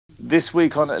This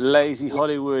week on Lazy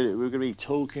Hollywood, we're going to be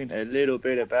talking a little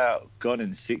bit about Gone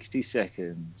in 60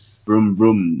 Seconds. Vroom,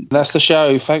 vroom. That's the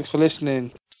show. Thanks for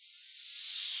listening.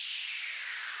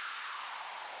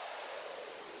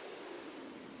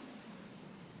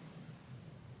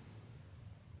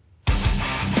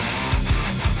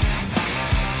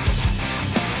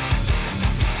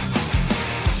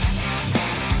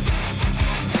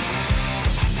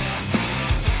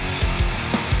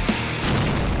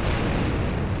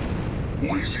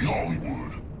 Lazy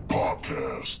Hollywood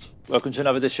Podcast. Welcome to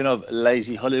another edition of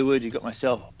Lazy Hollywood. You've got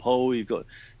myself, Paul, you've got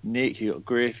Nick, you've got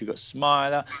Griff, you've got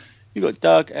Smiler, you've got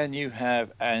Doug, and you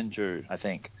have Andrew, I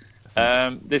think.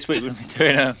 This week we're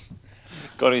doing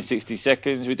Gone in 60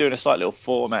 Seconds. We're doing a slight little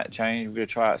format change. We're going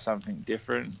to try out something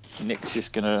different. Nick's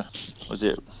just going to...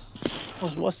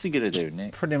 What's he going to do,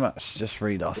 Nick? Pretty much just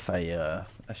read off a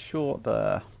short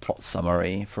plot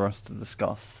summary for us to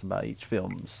discuss about each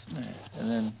films. Yeah. And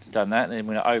then done that, then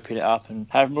we're going to open it up and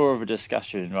have more of a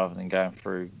discussion rather than going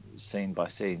through scene by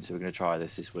scene. So we're going to try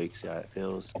this week, see how it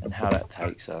feels and how that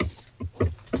takes us.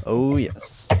 Oh,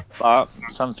 yes. But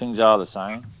some things are the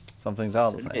same. Some things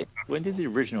are the So, same. Nick, when did the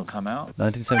original come out?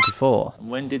 1974. And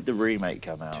when did the remake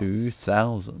come out?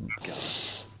 2000.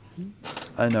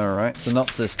 I know, right?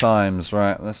 Synopsis times,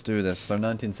 right, let's do this. So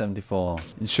 1974.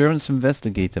 Insurance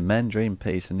investigator Mandrain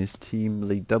Pace and his team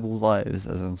lead double lives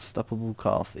as unstoppable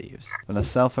car thieves. When a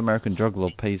South American drug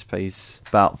lord pays Pace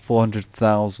about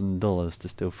 $400,000 to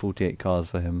steal 48 cars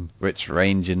for him, which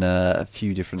range in a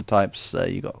few different types.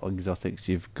 You got exotics,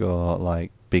 you've got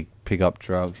like big pickup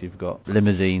trucks, you've got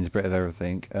limousines, a bit of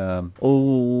everything.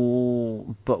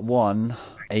 All but one,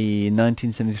 a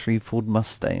 1973 Ford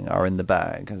Mustang, are in the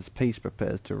bag as Pace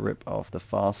prepares to rip off the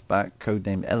fastback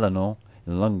codenamed Eleanor.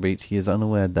 In Long Beach, he is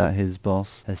unaware that his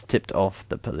boss has tipped off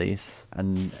the police,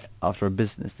 and after a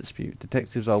business dispute,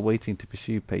 detectives are waiting to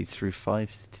pursue Pace through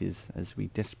 5 cities as we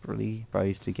desperately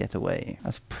tries to get away.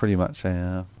 That's pretty much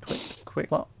a quick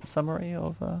plot summary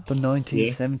of the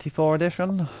 1974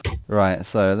 edition. Right,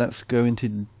 so let's go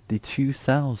into the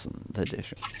 2000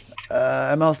 edition.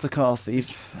 A master car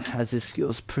thief has his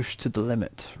skills pushed to the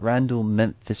limit. Randall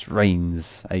Memphis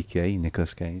Raines, aka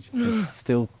Nicolas Cage, can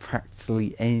steal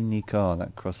practically any car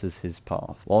that crosses his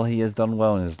path. While he has done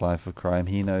well in his life of crime,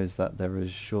 he knows that there is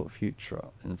a short future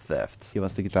in theft. He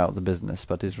wants to get out of the business,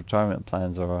 but his retirement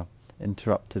plans are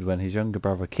interrupted when his younger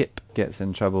brother Kip gets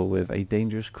in trouble with a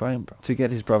dangerous crime bro. To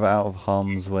get his brother out of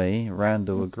harm's way,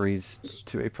 Randall agrees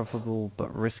to a profitable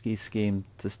but risky scheme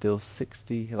to steal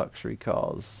 60 luxury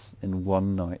cars in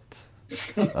one night.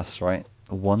 That's right,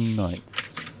 one night.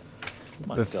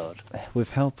 My God. With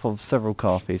help of several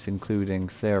car thieves, including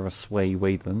Sarah Sway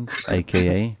Wayland,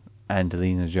 aka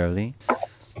Angelina Jolie,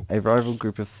 a rival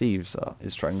group of thieves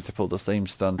is trying to pull the same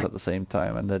stunt at the same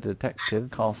time, and the detective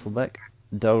Castlebeck,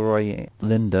 Delroy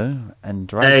Lindo, and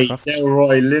Dragcroft. Hey,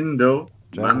 Delroy Lindo,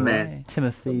 my man.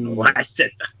 Timothy Why I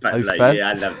said that, but like, Ophad. yeah,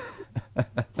 I love it.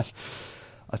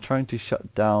 are trying to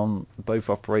shut down both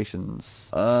operations.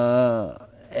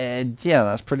 And yeah,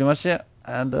 that's pretty much it.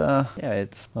 And yeah,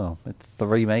 it's the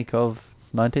remake of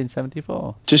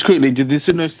 1974. Just quickly, did the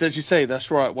synopsis actually say that's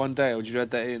right, one day, or did you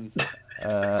add that in?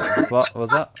 What was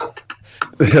that?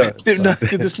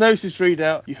 Did the synopsis read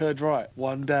out, you heard right,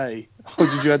 one day? Or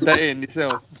did you add that in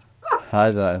yourself? I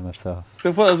did that myself.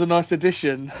 I thought that was a nice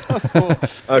addition. I thought,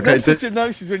 Okay, that's the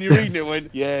synopsis when you're reading it went,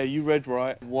 yeah, you read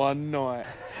right, one night.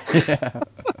 Yeah.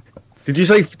 Did you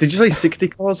say 60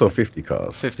 cars or 50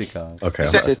 cars? 50 cars. Okay,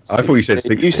 said I thought you said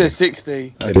 60. You said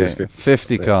 60. It is Okay, 50.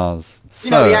 50 cars. You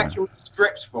know, the actual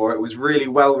script for it was really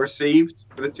well received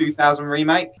for the 2000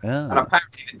 remake, and Yeah.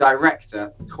 apparently the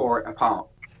director tore it apart.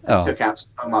 Oh, Took out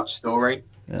so much story.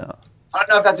 yeah. I don't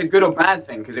know if that's a good or bad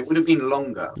thing, because it would have been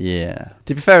longer. Yeah.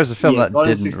 To be fair, it's a film Yeah, that Gone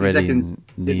in didn't 60 really seconds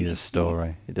need a didn't-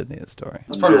 story. It didn't need a story.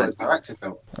 That's probably what the director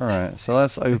felt. Alright, so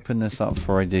let's open this up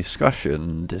for a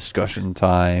discussion. Discussion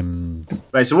time.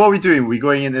 Right, so what are we doing? Are we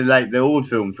going into like the old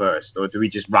film first, or do we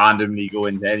just randomly go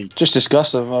into any? Just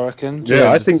discuss them, I reckon.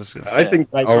 Yeah, I think. just-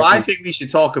 Right, so I think we should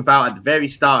talk about at the very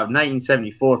start of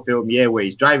 1974 film, yeah, where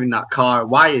he's driving that car.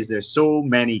 Why is there so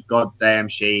many goddamn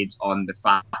shades on the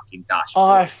fucking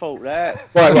dashboard? I thought that.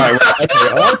 Right.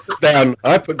 Okay,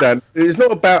 I put down. It's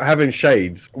not about having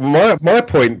shades. My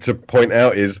point to point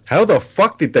out is how the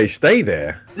fuck did they stay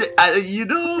there? You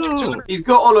know, He's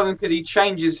got all of them because he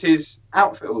changes his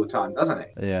outfit all the time, doesn't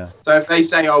he? Yeah, So if they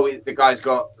say, oh, the guy's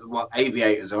got,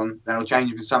 aviators on, then he'll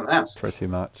change him for something else. pretty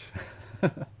much.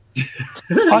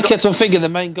 I kept on thinking the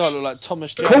main guy looked like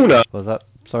Thomas Jane. Corner. Was that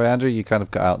Sorry, Andrew, you kind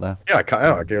of got out there. Yeah, I cut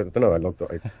out. I don't know. I logged.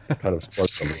 I kind of spoke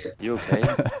something. You okay?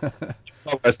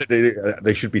 I said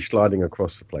they should be sliding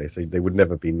across the place. They would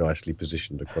never be nicely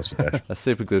positioned across the dash. They're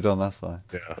super glued on, that's why.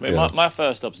 Yeah, I mean, my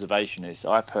first observation is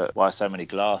I put why so many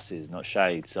glasses, not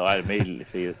shades. So I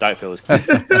immediately don't feel as cute.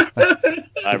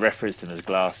 I referenced them as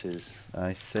glasses.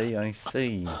 I see. I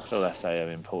feel that's an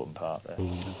important part there.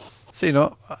 So, you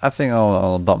know, I think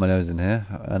I'll dot my nose in here.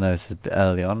 I know this is a bit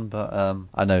early on, but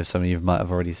I know some of you might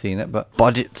have already seen it, but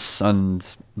budgets and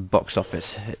box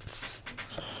office hits.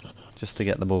 Just to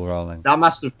get the ball rolling. That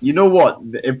must have, you know what?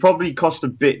 It probably cost a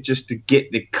bit just to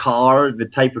get the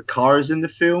type of cars in the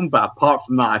film, but apart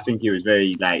from that, I think it was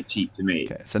very cheap to me.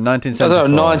 Okay, so 1974.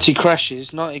 90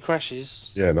 crashes.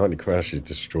 Yeah, 90 crashes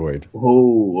destroyed.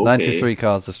 Oh, okay. 93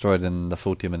 cars destroyed in the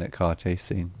 40-minute car chase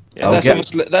scene. Yeah,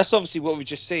 that's obviously what we've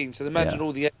just seen. So imagine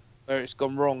all the where it's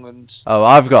gone wrong and. Oh,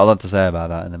 I've got a lot to say about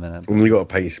that in a minute. We got to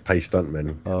pay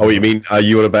stuntmen. Oh, you mean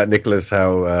you on about Nicholas?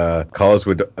 How cars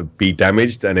would be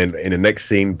damaged and in the next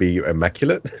scene be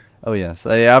immaculate? Oh yes,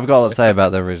 yeah, I've got a lot to say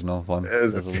about the original one.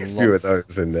 There's a few of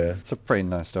those in there. It's a pretty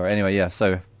nice story. Anyway, yeah.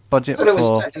 So budget I thought it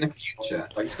was set in the future.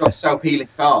 Like it's got self-healing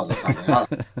cars or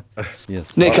something.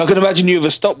 Yes. Nick, I can imagine you with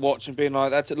a stopwatch and being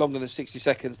like, that took longer than 60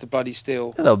 seconds to bloody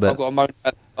steal. A little bit.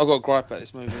 I've got a gripe at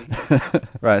this movie.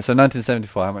 Right, so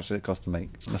 1974, how much did it cost to make?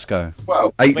 Let's go.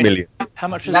 Well, 8 million. How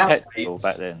much was Nowadays- petrol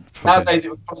back then? nowadays it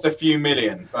would cost a few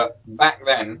million, but back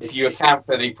then, if you account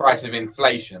for the price of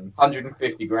inflation,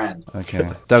 150 grand. Okay,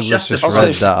 Douglas just I'll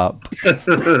read say- that up.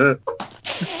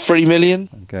 3 million?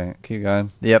 Okay, keep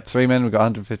going. Yep, 3 million, we've got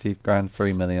 150 grand,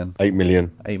 3 million, 8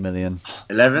 million. 8 million,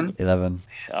 11? 11.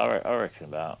 I reckon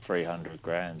about 300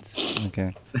 grand.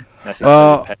 Okay. That's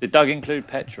Well- did Doug include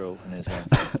petrol in his one?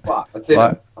 But I didn't.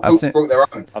 Well, I I thought thi- they brought their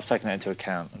own. I've taken that into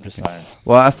account. I'm just saying.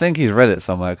 Well, I think he's read it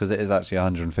somewhere because it is actually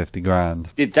 150 grand.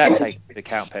 Did that take into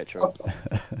account petrol?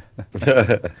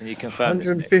 Can you confirm this,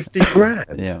 Nick? 150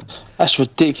 grand. Yeah. That's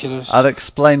ridiculous. I'll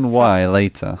explain why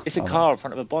later. It's a car in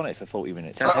front of a bonnet for 40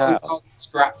 minutes. That's All how.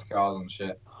 scrapped cars and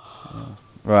shit.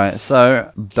 Right,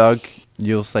 so, Doug,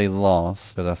 you'll say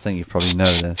last, because I think you probably know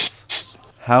this.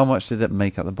 How much did it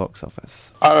make at the box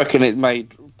office? I reckon it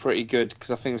made pretty good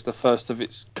because I think it was the first of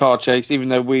its car chase. Even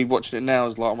though we watching it now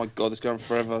is like, oh my god, it's going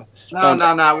forever. No,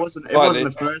 it wasn't. It Right, wasn't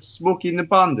then. the first. Smokey and the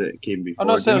Bandit came before. I'm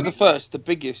not saying it was didn't the first, the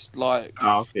biggest. Like, it?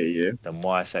 Oh, okay, yeah. Then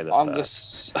why say the I'm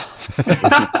first?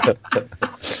 just.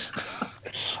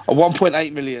 A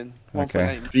 1.8 million.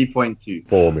 Okay. 3.2.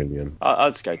 4 million.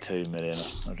 I'd just go 2 million.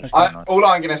 I'll just go nice. All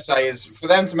I'm going to say is, for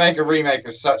them to make a remake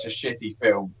of such a shitty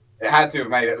film, it had to have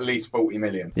made at least 40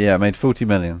 million. Yeah, it made 40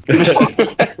 million.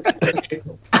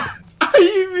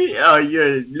 You mean? Oh,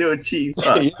 you're a little cheap.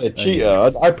 Yeah,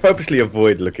 cheater. I purposely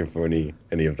avoid looking for any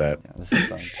of that. Yeah, this is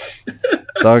Doug.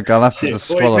 Doug, I'll have to Shit, just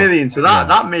 40 swallow. million. So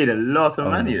that made a lot of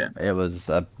money then. It was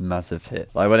a massive hit.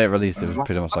 Like, when it released, it was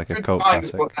pretty much like a 100 cult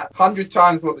times classic. 100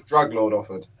 times what the drug lord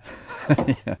offered.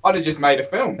 Yeah. I'd have just made a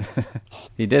film.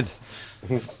 He did.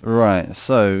 Right,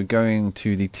 so going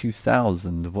to the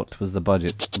 2000, what was the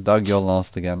budget? Doug, you're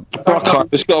last again.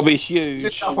 It's got to be It's huge.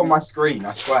 just up on my screen,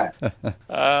 I swear.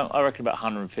 I reckon about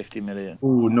 150 million.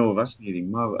 Oh no, that's nearly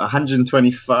more.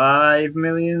 125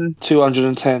 million.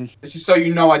 210. This is so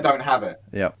you know I don't have it.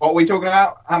 Yep. What are we talking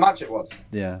about? How much it was?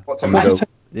 Yeah. What to I'm gonna make? go-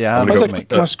 Yeah, how I'm much gonna did it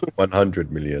go make? 100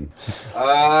 million.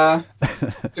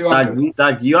 200.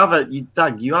 Doug, you have a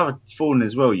phone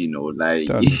as well, you know. Like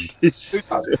Don't.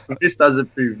 this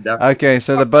doesn't prove that. Okay,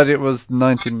 so the budget was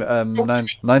 90 million.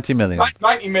 90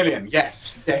 million,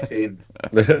 yes. Get in.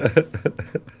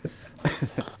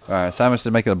 Alright, so how much did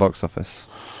it make at the box office?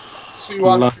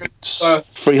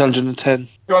 310.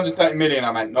 230 million,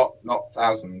 I meant, not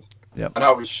thousand. Yep. I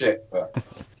know it was shit, but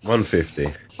 150.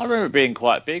 I remember it being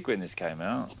quite big when this came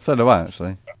out. So do I,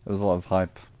 actually. There was a lot of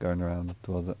hype going around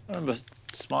towards it. I remember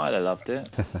Smiler loved it.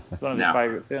 It's one of his No.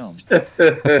 favourite films. That's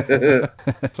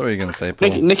what are you going to say,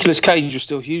 Paul? Nicholas Cage was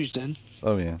still huge then.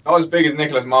 Oh, yeah. not as big as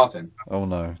Nicholas Martin. Oh,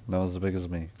 no. Not as big as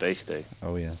me. Beastie.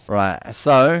 Oh, yeah. Right,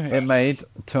 so it made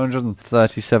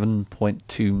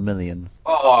 237.2 million.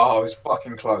 Oh, it was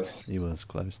fucking close. He was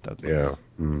close, Douglas. Yeah.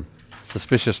 Mm.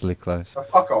 Suspiciously close. So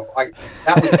fuck off.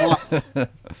 That was mine.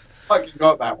 Fucking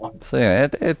got that one. So yeah,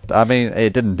 I mean,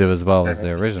 it didn't do as well as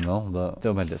the original, but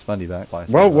still made its money back. By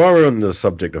While we're on the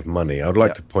subject of money, I'd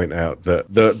like to point out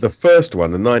that the first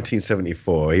one, the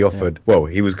 1974, he offered. Well,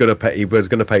 he was going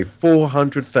to pay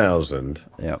 400,000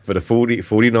 Yeah. for the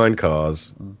 49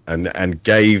 cars, and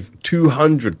gave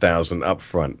 200,000 up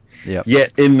front. Yep.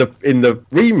 Yet in the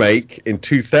remake in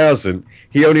 2000,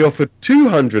 he only offered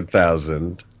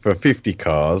 200,000 for 50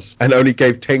 cars and only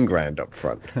gave 10 grand up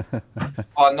front.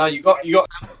 Oh no, you got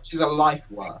how much is a life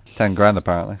worth? 10 grand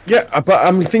apparently. Yeah, but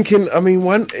I'm thinking, I mean,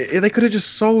 they could have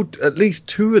just sold at least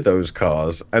 2 of those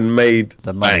cars and made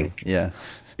The money. bank. Yeah.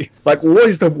 Like, what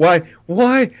is the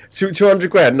why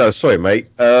 200 grand? No, sorry, mate.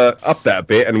 Up that a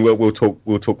bit, and we'll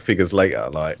talk figures later.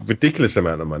 Like, ridiculous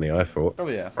amount of money, I thought. Oh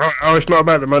yeah. Oh, it's not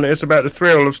about the money. It's about the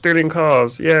thrill of stealing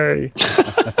cars. Yay!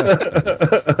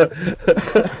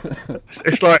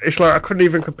 it's like I couldn't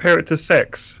even compare it to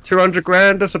sex. 200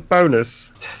 grand. That's a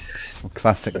bonus.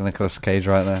 Classic Nicolas Cage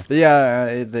right there. But yeah,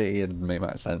 it didn't make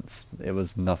much sense. It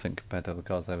was nothing compared to the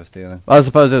cars they were stealing. I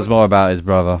suppose it was more about his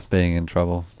brother being in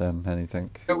trouble than anything.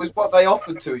 It was what they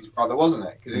offered to his brother, wasn't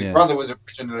it? Because his Yeah. brother was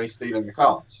originally stealing the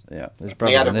cars. Yeah, his He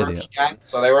brother's had a an rookie idiot. gang,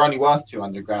 so they were only worth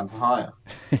 200 grand to hire.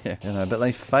 Yeah, but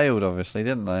they failed obviously,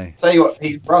 didn't they? Tell you what,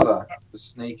 his brother was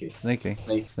sneaky. Sneaky.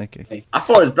 Sneaky. I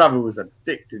thought his brother was a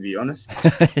dick, to be honest.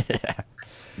 Yeah.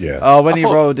 Yeah. Oh, when he I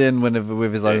thought- rolled in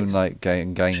with his own like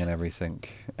gang and everything,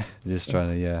 just trying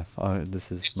to this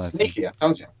is my Sneaky, I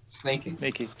told you. Sneaky.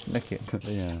 Mickey. Nick it.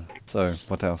 Yeah. So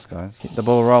what else, guys? Keep the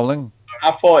ball rolling.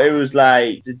 I thought it was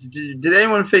like, did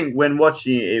anyone think when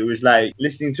watching it, it was like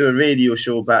listening to a radio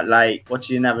show about like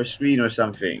watching another screen or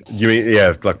something? You mean,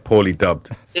 yeah, like poorly dubbed.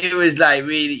 It was like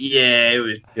really, yeah, it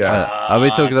was Yeah. Are we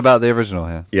talking about the original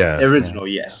here? Yeah. original,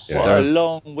 yes. Yeah. What There a is-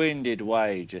 long-winded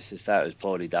way just to say it was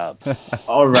poorly dubbed.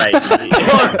 All right.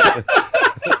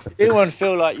 Did anyone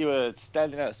feel like you were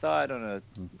standing outside on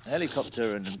a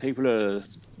helicopter and people are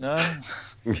no?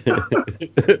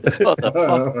 That's what the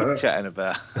fuck are you chatting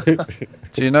about?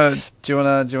 Do you want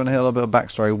to hear a little bit of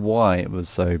backstory why it was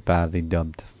so badly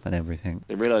dubbed and everything?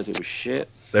 They realised it was shit.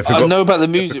 They I forgot, know about the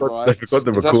music, right? they forgot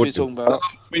the If that's what you're recording. talking about.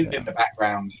 Wind in the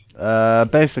background.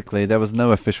 Basically, there was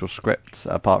no official script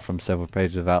apart from several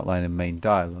pages of outline and main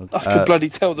dialogue. I could bloody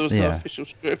tell there was no yeah. official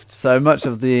script. So much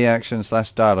of the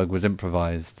action/dialogue was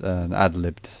improvised and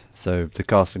ad-libbed. So the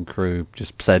cast and crew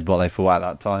just said what they thought at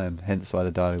that time, hence why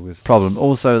the dialogue was a problem.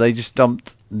 Also, they just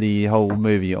dumped the whole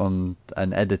movie on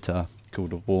an editor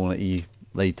called Warner E.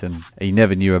 Layton. He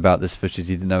never knew about this footage,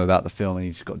 he didn't know about the film, and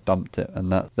he just got dumped it.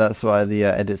 And that's why the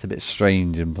edit's a bit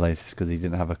strange in places, because he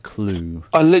didn't have a clue.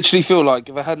 I literally feel like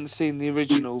if I hadn't seen the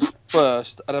original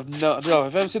first, I'd have no. If I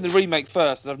hadn't seen the remake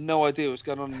first, I'd have no idea what's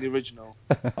going on in the original.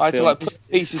 I had to like put the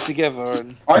pieces together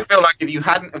and. I feel like if you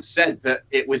hadn't have said that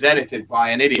it was edited by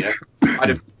an idiot, I'd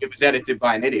have it was edited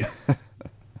by an idiot.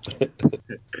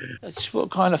 That's what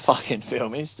kind of fucking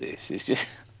film is this? It's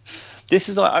just this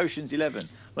is like Ocean's 11.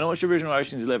 When I watched the original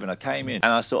Ocean's 11, I came in and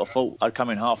I sort of thought I'd come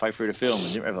in halfway through the film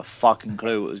and didn't have a fucking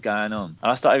clue what was going on. And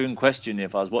I started even questioning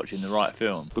if I was watching the right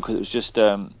film because it was just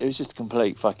a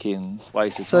complete fucking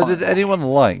waste of So time. did anyone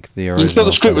like the original? You thought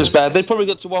the script was film? bad. They probably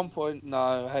got to one point.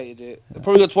 No, I hated it. They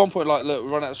probably got to one point like, look,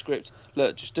 we run out of script.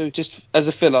 Look, just as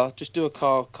a filler, just do a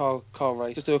car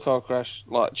race, just do a car crash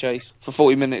like chase for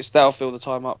 40 minutes. That'll fill the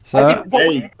time up. So,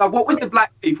 What was the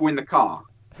black people in the car?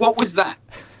 What was that?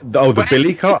 Oh, the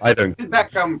Billy car? I don't. Where did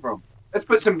that come from? Let's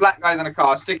put some black guys in a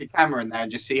car, stick a camera in there, and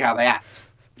just see how they act.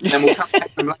 And then we'll come back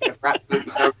to them later for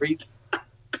absolutely no reason.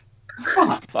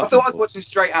 Fuck. I thought I was watching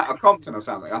Straight Outta Compton or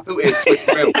something. I thought it had switched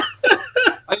film.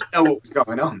 I didn't know what was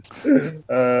going on.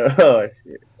 Oh,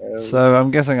 shit. so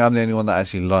I'm guessing I'm the only one that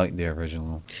actually liked the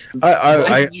original.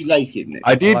 Why did you like it, Nick?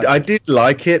 I did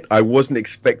like it. I wasn't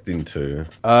expecting to. It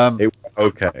was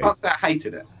okay. I can't say I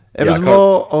hated it. It Yeah, was I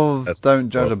more of That's- Don't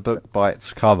Judge a Book by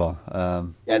its cover.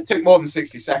 Yeah, it took more than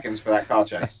 60 seconds for that car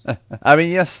chase. I mean,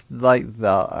 yes, like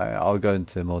that. I'll go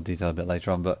into more detail a bit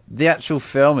later on, but the actual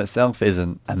film itself is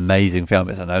an amazing film.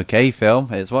 It's an okay film.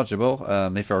 It's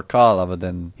watchable. If you're a car lover,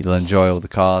 then you'll enjoy all the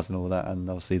cars and all that, and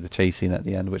obviously the chase scene at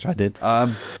the end, which I did.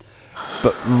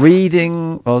 But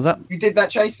reading, what was that? You did that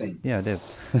chase scene? Yeah, I did.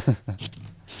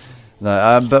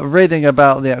 No, but reading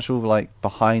about the actual like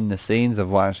behind the scenes of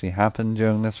what actually happened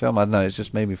during this film, I don't know. It's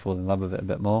just made me fall in love with it a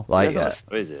bit more. Like, That's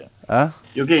not, is it?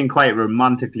 You're getting quite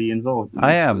romantically involved.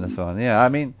 I am this one. Yeah, I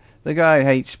mean, the guy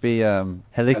HB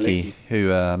Helicki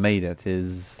who made it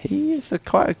he's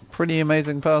quite a pretty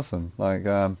amazing person. Like,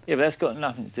 Yeah, but that's got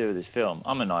nothing to do with this film.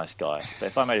 I'm a nice guy, but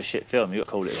if I made a shit film, you got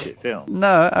to call it a shit film.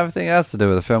 no, everything has to do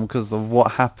with the film because of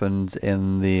what happened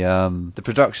in the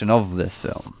production of this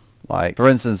film. Like, for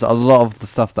instance, a lot of the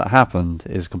stuff that happened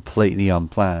is completely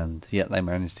unplanned, yet they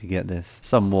managed to get this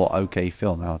somewhat okay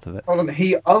film out of it. Hold on,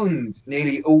 he owned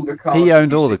nearly all the cars. He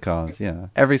owned you all see. the cars, yeah.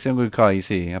 Every single car you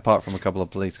see, apart from a couple of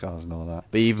police cars and all that.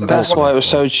 But even So that's That's why it was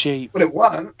so cheap. Well, it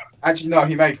weren't. Actually, no,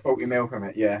 he made 40 mil from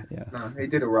it. Yeah. Yeah. No, he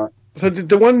did all right. So did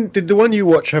the one you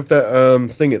watch have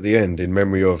that thing at the end in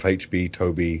memory of H.B.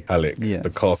 Toby Halleck, Yes. the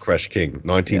car crash king,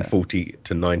 1940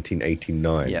 to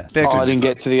 1989? Yeah. Oh, I didn't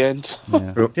get to the end.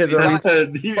 Yeah. Yeah, But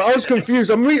but I was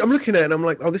confused. I'm looking at it and I'm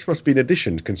like, oh, this must be an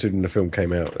addition considering the film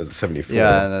came out at 74.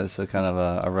 Yeah, that's a kind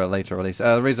of a later release.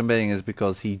 The reason being is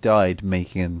because he died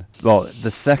making, well,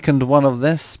 the second one of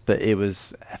this, but it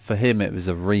was, for him, it was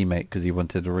a remake because he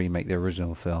wanted to remake the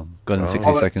original film. Gone in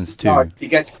 60 Seconds too. No, he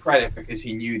gets credit because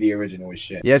he knew the original was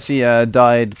shit. He actually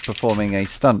died performing a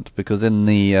stunt because in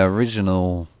the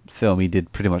original film he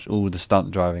did pretty much all the stunt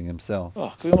driving himself.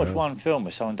 Oh, can we watch one film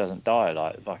where someone doesn't die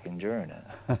like fucking during it?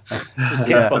 Just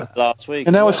kickboxed last week.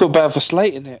 And now I feel bad for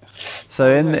slating it.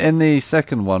 So in the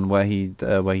second one where he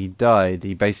died,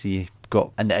 he basically got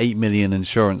an 8 million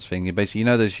insurance thing. He basically, you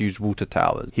know those huge water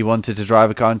towers? He wanted to drive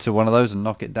a car into one of those and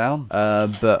knock it down.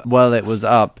 But while it was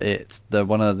up,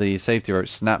 one of the safety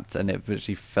ropes snapped and it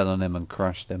literally fell on him and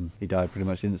crushed him. He died pretty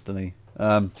much instantly.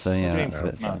 So yeah, that's a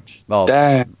bit sad. Much. Well,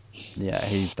 Damn. yeah,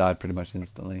 he died pretty much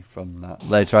instantly from that.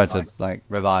 They tried to like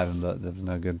revive him, but there was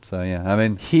no good. So yeah, I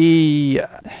mean,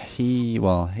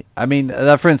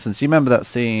 for instance, you remember that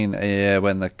scene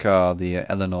when the car, the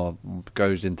Eleanor,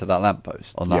 goes into that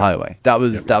lamppost on the highway? That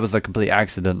was a complete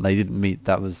accident. They didn't meet.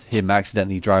 That was him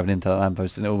accidentally driving into that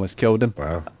lamppost, and it almost killed him.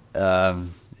 Wow.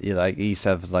 Yeah, like he used to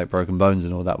have like broken bones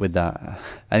and all that with that,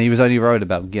 and he was only worried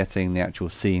about getting the actual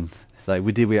scene. It's like,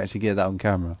 did we actually get that on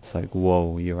camera? It's like,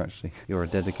 whoa, you're a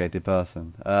dedicated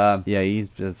person. Yeah, he's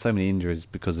had so many injuries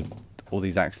because of all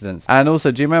these accidents. And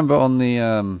also, do you remember on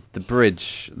the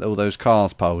bridge, all those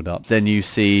cars piled up? Then you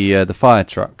see the fire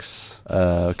trucks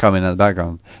coming in the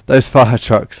background. Those fire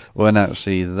trucks weren't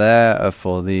actually there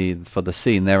for the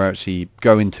scene. They were actually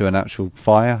going to an actual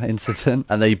fire incident,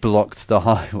 and they blocked the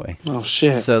highway. Oh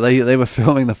shit. So they were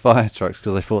filming the fire trucks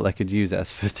because they thought they could use it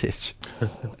as footage.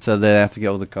 So they had to get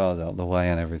all the cars out of the way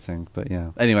and everything. But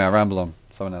yeah. Anyway, I ramble on.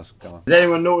 Someone else, go on. Did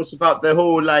anyone notice about the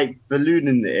whole like balloon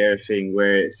in the air thing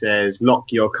where it says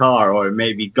lock your car or it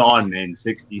may be gone in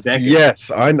 60 seconds?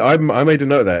 Yes, I made a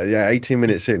note of that. Yeah, 18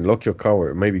 minutes in, lock your car or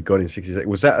it may be gone in 60 seconds.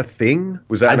 Was that a thing?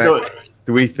 Was that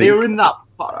do we think they were in that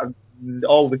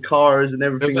all the cars and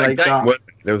everything like that?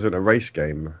 There was a race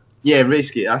game. Yeah,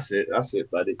 race game. That's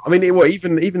it, buddy. I mean,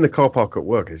 even the car park at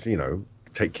work is,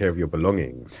 take care of your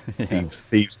belongings.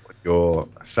 Thieves put your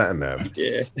sat nav.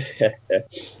 Yeah.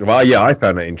 Well, yeah, I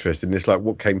found that interesting. It's like,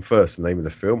 what came first, the name of the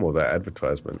film or that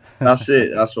advertisement? That's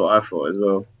it. That's what I thought as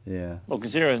well. Yeah. Well,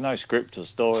 considering there's no script or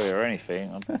story or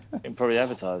anything, I'm probably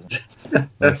advertising.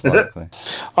 Most likely.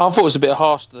 I thought it was a bit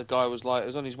harsh that the guy was like, it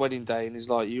was on his wedding day and he's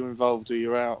like, you're involved or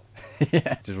you're out.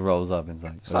 Yeah. Just rolls up and it's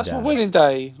like, So that's my wedding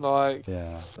day. Like,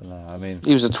 yeah. But no, I mean,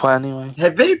 he was a twat anyway.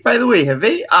 Have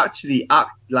they actually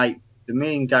like the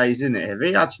main guys in it? Have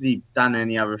they actually done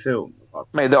any other film?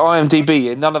 Mate, the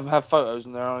IMDb, none of them have photos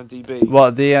on their IMDb.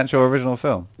 what, the actual original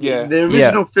film? Yeah. The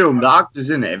original film, the actors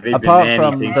in it. Have they Apart been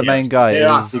from anything the main else? guy, Their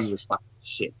it was- acting was fucking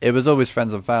shit. It was always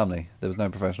friends and family. There was no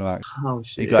professional actor. Oh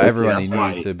shit! He got everyone he that's knew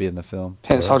right. to be in the film.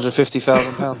 Hence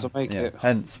 £150,000 to make Yeah. it.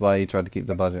 Hence why he tried to keep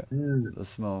the budget. Mm. The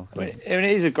small. I mean, it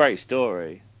is a great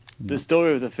story. The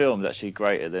story of the film is actually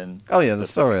greater than... Oh yeah, the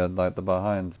story, like the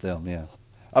behind the film, yeah.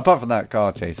 Apart from that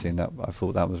car chase scene, that I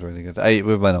thought that was really good.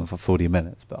 We went on for 40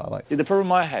 minutes, but I like. The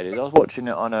problem I had is I was watching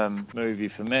it on Movie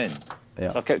for Men.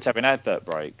 Yeah. So I kept having advert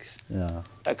breaks. Yeah.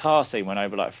 That car scene went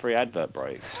over like 3 advert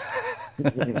breaks.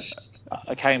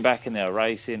 I came back and they were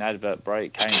racing, advert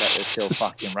break, came back, they're still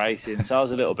fucking racing. So I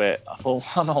was a little bit, I thought,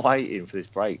 why am I waiting for this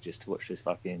break just to watch this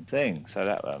fucking thing? So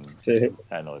that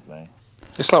annoyed me.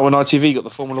 It's like when ITV got the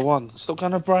Formula One. Stop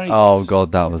going to break. Oh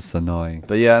god, that was annoying.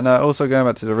 But yeah, no. Also going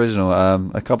back to the original,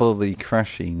 a couple of the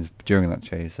crash scenes during that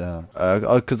chase,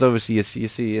 because obviously you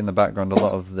see in the background a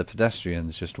lot of the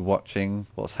pedestrians just watching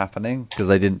what's happening because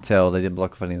they didn't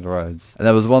block off any of the roads. And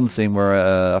there was one scene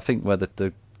where I think where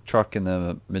the truck in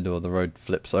the middle of the road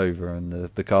flips over and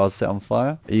the car's set on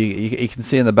fire. You can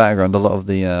see in the background a lot of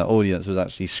the audience was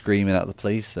actually screaming at the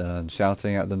police and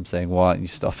shouting at them saying, why aren't you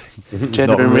stopping?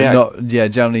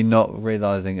 Generally not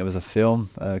realising it was a film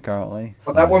currently.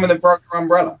 But that woman that broke her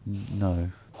umbrella? No.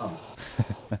 Oh.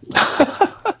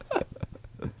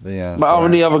 But yeah, My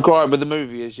only other gripe with the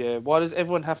movie is, why does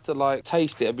everyone have to like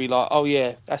taste it and be like, oh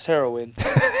yeah, that's heroin?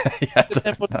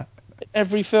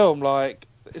 Every film, like,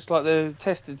 it's like they're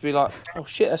tested to be like, oh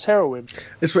shit, that's heroin.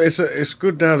 It's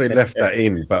good now they left that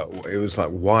in, but it was like,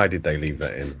 why did they leave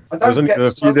that in? I There don't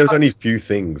was get only a few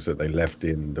things that they left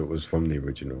in that was from the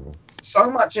original. So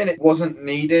much in it wasn't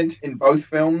needed in both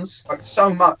films. Like,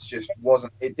 so much just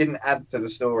wasn't. It didn't add to the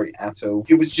story at all.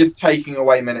 It was just taking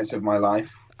away minutes of my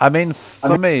life. I mean,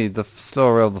 for me, the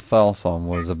story of the first one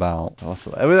was about...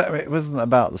 It wasn't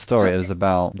about the story, it was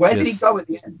about... Where did he go at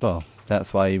the end? Well,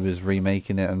 that's why he was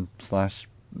remaking it and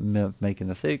making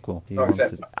the sequel. He Oh,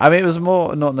 wanted... I mean, it was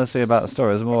more, not necessarily about the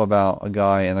story, it was more about a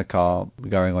guy in a car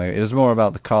going away. It was more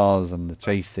about the cars and the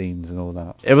chase scenes and all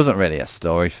that. It wasn't really a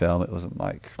story film, it wasn't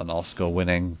like an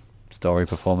Oscar-winning story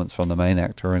performance from the main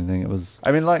actor or anything. It was,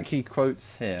 I mean, like he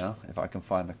quotes here, if I can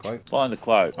find the quote. Find the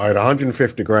quote. I had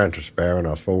 150 grand to spare, and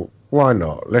I thought, why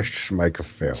not? Let's just make a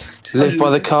film. Live by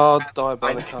the car, die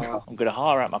by the car. I'm going to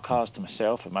hire out my cars to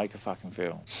myself and make a fucking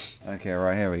film. Okay,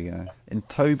 right, here we go. In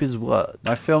Toby's words,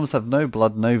 my films have no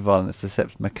blood, no violence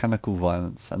except mechanical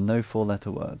violence, and no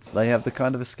four-letter words. They have the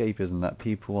kind of escapism that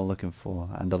people are looking for,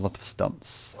 and a lot of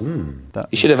stunts. You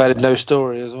should have added no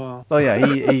story as well. Oh yeah,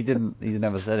 he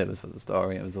never said it was for the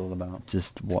story. It was all about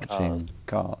just watching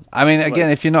cars. I mean, again,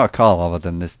 if you're not a car lover,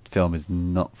 then this film is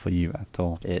not for you at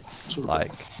all. It's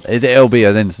like it'll be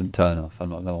an instant turn off. I'm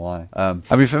not gonna lie.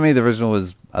 I mean, for me, the original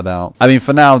was about. I mean,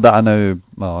 for now that I know,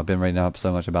 well, I've been reading up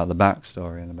so much about the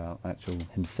backstory and about actual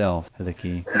himself,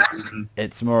 Hideki.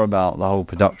 It's more about the whole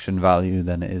production value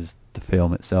than it is the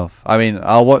film itself. I mean,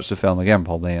 I'll watch the film again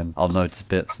probably, and I'll notice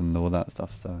bits and all that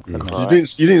stuff. So You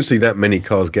didn't see that many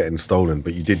cars getting stolen,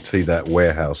 but you did see that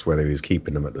warehouse where he was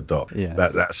keeping them at the dock. Yes.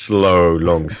 That slow,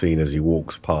 long scene as he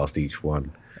walks past each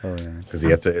one. Oh yeah. Because he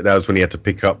had to. That was when he had to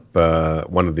pick up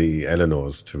one of the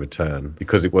Eleanors to return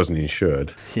because it wasn't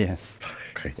insured. Yes.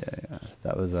 Okay. Yeah.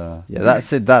 That was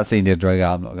that scene did drag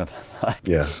out. I'm not gonna lie.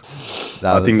 Yeah.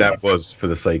 I think that was for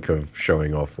the sake of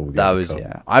showing off all the. That other was cars.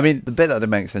 yeah. I mean, the bit that didn't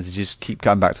make sense is you just keep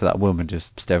coming back to that woman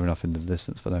just staring off into the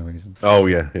distance for no reason. Oh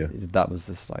yeah, yeah. That was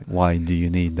just like, why do you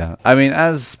need that? I mean,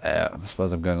 I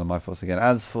suppose I'm going on my thoughts again.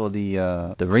 As for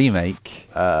the remake,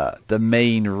 the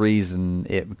main reason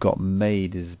it got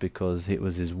made is because it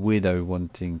was his widow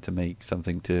wanting to make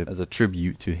something as a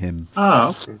tribute to him. Oh,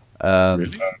 okay.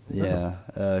 Really?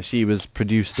 Yeah, she was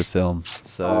produced the film,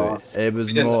 so it was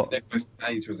We didn't more. know Nicolas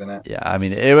Cage was in it. Yeah, I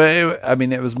mean,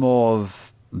 it was more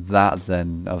of that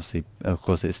than obviously. Of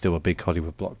course, it's still a big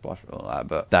Hollywood blockbuster and all that,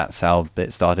 but that's how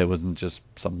it started. It wasn't just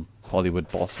some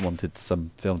Hollywood boss wanted some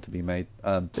film to be made.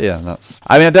 Yeah, that's.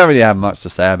 I mean, I don't really have much to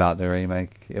say about the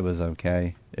remake. It was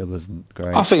okay. It wasn't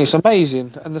great. I think it's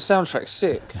amazing, and the soundtrack's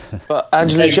sick. But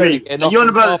Angelina Jolie. Are you on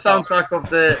about the soundtrack of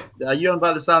the? Are you on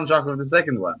about the soundtrack of the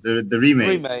second one, the remake?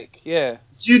 Remake, yeah.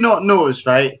 Did you not notice,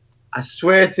 right? I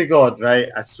swear to God, right?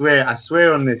 I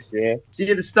swear on this, yeah. See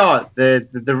at the start, the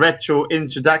retro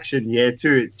introduction, yeah,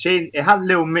 to it. It had a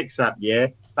little mix-up, yeah.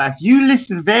 But if you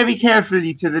listen very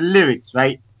carefully to the lyrics,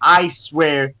 right, I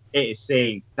swear it is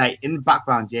saying, like, in the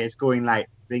background, yeah, it's going like,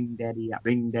 bring daddy up,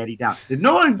 bring daddy down. Did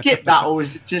no one get that, or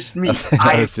was it just me?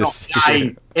 I am not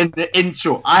lying. In the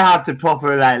intro, I had to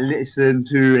proper like listen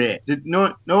to it. Did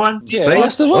no one? Yeah,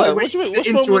 that's the word. What's The wrong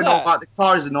intro with and all that? about the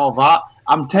cars and all that.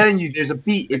 I'm telling you, there's a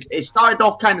beat. It started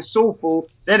off kind of soulful,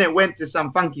 then it went to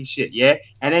some funky shit, yeah.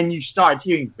 And then you started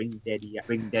hearing "Bring Daddy Up,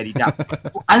 Bring Daddy Down,"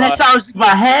 and that sounds in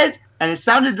my head, and it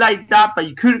sounded like that, but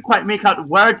you couldn't quite make out the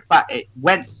words, but it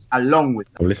went along with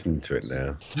I'm listening to it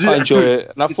now. I enjoy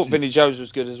it, and I thought Vinnie Jones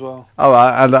was good as well. Oh,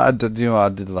 I did. You know, I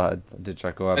did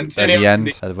chuckle at And the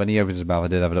end. When he opens his mouth, I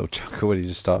did have a little chuckle when he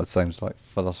just started saying like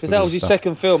philosophy. Because that was his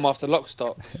second film after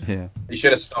Lockstock. Yeah. You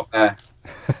should have stopped there.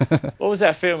 What was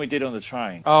that film we did on the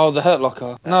train? Oh, the Hurt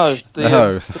Locker. No,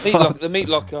 No. the Meat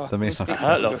Locker. The Meat Locker.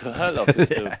 Hurt Locker's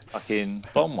the fucking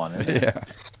bomb one, isn't it? Yeah.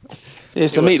 Yeah,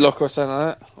 it's the Meat Locker or something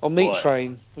like that. Or Meat What?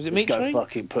 Train. Was it Let's Meat go Train?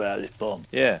 fucking put out this bomb.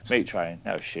 Yeah, Meat Train.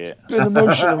 That was shit. It's been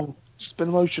emotional. It's been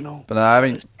emotional. But no, I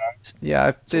mean, yeah,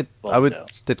 I did. I would Bombed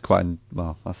out. did quite.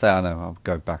 Well, I say I know. I'll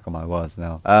go back on my words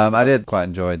now. I did quite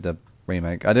enjoy the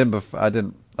remake. I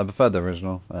preferred the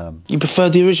original. You prefer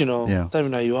the original? Yeah. Don't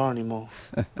even know who you are anymore.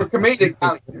 For comedic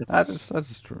value. I just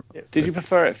Did you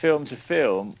prefer it film to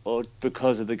film, or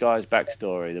because of the guy's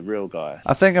backstory, the real guy?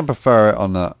 I think I prefer it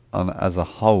on as a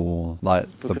whole, like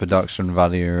the Because- production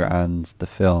value and the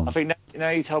film. I think now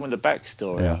you told me the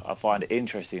backstory, Yeah. I find it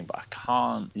interesting, but I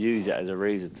can't use it as a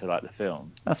reason to like the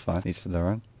film. That's fine. Each to their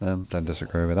own. Don't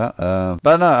disagree with that.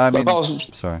 But no, I mean, if I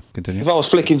was- sorry. Continue. If I was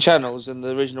flicking channels and the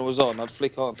original was on, I'd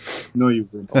flick on. No, you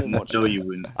wouldn't. I wouldn't watch No, it. you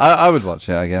wouldn't. I would watch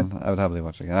it again. I would happily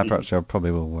watch it again. I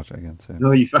probably will watch it again soon.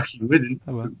 No, you fucking wouldn't.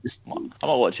 I will. I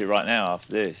might watch it right now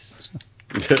after this.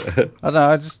 I know.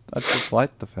 I just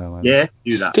liked the film. Yeah,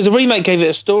 do that. Because the remake gave it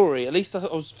a story. At least I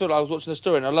feel like I was watching the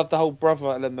story, and I loved the whole brother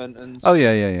element. And Oh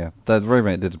yeah. The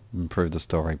remake did improve the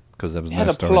story because there was It no had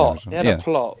a story. plot. original. It had Yeah, a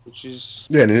plot, which is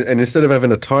Yeah, and instead of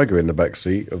having a tiger in the back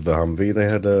seat of the Humvee, they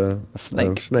had a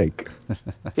snake. snake.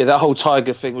 yeah. That whole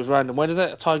tiger thing was random. Where did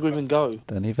that tiger even go?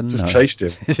 Don't even Just know. chased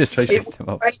him. He just Chased chased him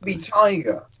up. Baby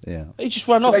tiger. Yeah. He just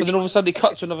ran off, and then all of a sudden he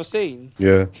cut to another scene.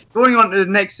 Yeah. Going on to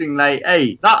the next thing, like,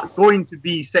 hey, that going to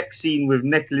be sex scene with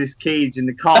Nicolas Cage in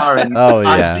the car and Oh,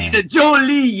 yeah. Angelina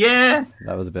Jolie, yeah.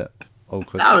 That was a bit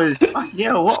awkward. That was,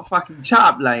 yeah, what fucking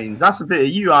chap lanes. That's a bit of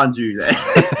you, Andrew. Like.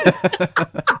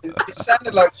 It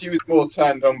sounded like she was more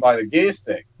turned on by the gear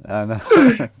stick. I know.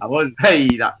 I was,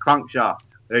 hey, that crankshaft.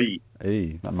 Hey.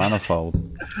 Hey, that manifold.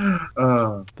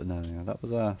 But no, yeah, that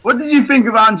was What did you think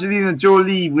of Angelina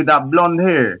Jolie with that blonde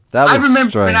hair? That I was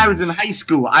remember when I was in strange. high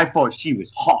school, I thought she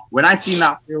was hot. When I seen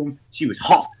that film, she was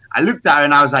hot. I looked at her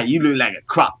and I was like, you look like a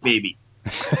crop baby.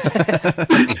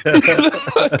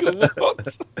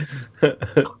 What?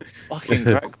 Fucking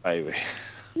crack, baby.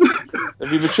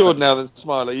 Have you matured now, then,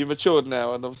 Smiler? You matured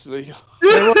now, and obviously.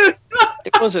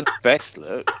 It wasn't the best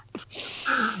look.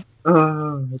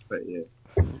 But yeah.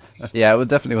 Yeah, it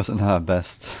definitely wasn't her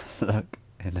best look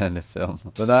in any film.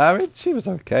 But I mean, she was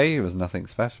okay. It was nothing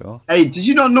special. Hey, did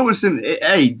you not notice?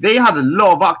 Hey, they had a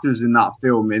lot of actors in that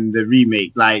film in the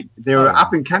remake. Like they were Oh.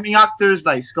 up and coming actors,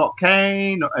 like Scott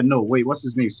Kane. No, wait, what's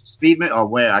his name? Speedman or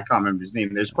where? I can't remember his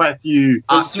name. There's quite a few The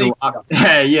actual. Sneaky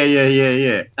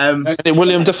Yeah. Is it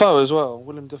William Dafoe as well?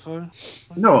 William Dafoe?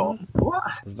 No, what?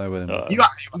 There's no William. Uh,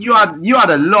 You had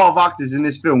a lot of actors in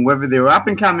this film, whether they were up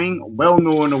and coming, well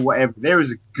known, or whatever. There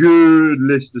was a good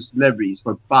list of celebrities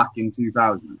for back in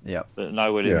 2000. Yeah, But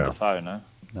no William Yeah. Dafoe, no.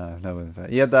 no William. Dafoe.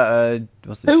 He had that.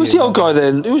 What's Who was the old guy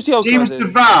then? Who was the old James guy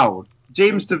then? DeVal.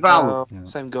 James DeVal. Yeah.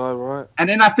 Same guy, right? And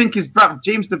then I think his brother,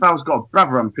 James DeVal's got a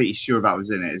brother, I'm pretty sure that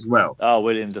was in it as well. Oh,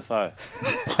 William Dafoe.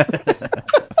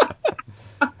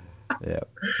 Yeah,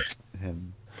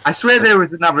 him. I swear there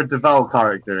was another DeVal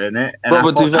character in it. And I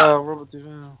Robert thought that- Duvall. Robert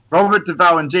Duvall. Robert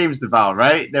DeVal and James DeVal,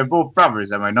 right? They're both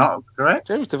brothers, am I not correct?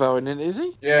 James Duvall in it, is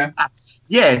he? Yeah.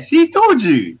 Yeah, see, told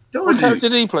you. What Told you. character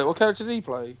did he play? What character did he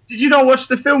play? Did you not watch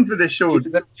the film for this show? He was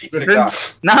the pizza Griffin? guy.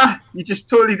 Nah, you just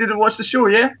totally didn't watch the show,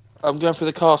 yeah? I'm going through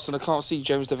the cast and I can't see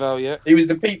James Duvall yet. He was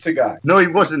the pizza guy. No, he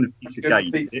wasn't the pizza guy.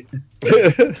 you Pizza.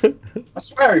 idiot. I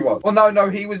swear he was. Well, no,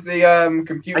 he was the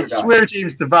computer I guy. swear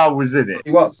James DeVal was in it. He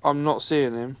was. I'm not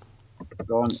seeing him.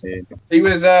 Go on, Ian. He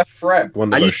was Fred. One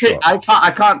Are that you was shot.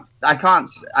 I can't.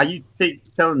 Are you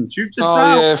telling the truth just Oh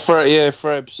now? yeah,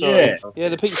 Fred. Sorry. Yeah. Yeah,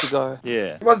 the pizza guy.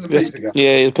 Yeah. He was the pizza guy.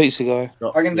 Yeah, the pizza guy.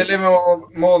 I can deliver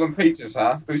more than pizzas,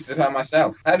 huh? Boosted her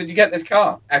myself. How did you get this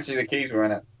car? Actually, the keys were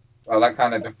in it. Well, that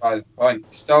kind of defies the point. You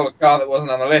stole a car that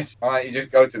wasn't on the list. Why don't you just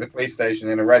go to the police station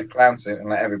in a red clown suit and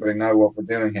let everybody know what we're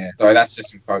doing here? Sorry, that's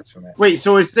just some quotes from it. Wait,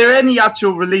 so is there any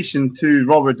actual relation to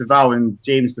Robert DeVal and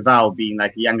James DeVal being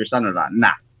like a younger son of that?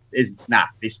 Nah.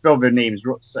 They spelled their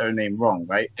surname wrong,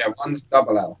 right? Yeah, one's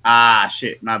double L. Ah,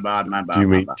 shit. My bad. Do you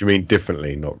my mean bad. do you mean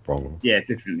differently, not wrong? Yeah,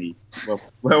 definitely.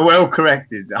 Well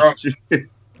corrected. Actually.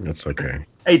 That's okay.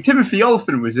 Hey, Timothy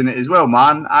Olyphant was in it as well,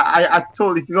 man. I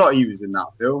totally forgot he was in that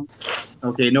film.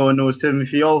 Okay, no one knows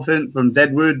Timothy Olyphant from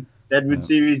Deadwood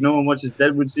series. No one watches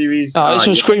Deadwood series. Oh, it's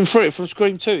from yeah. Scream 3, from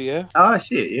Scream 2, yeah? Oh,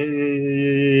 shit.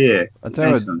 Yeah. I tell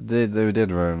you Nice what one. they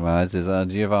did recognise is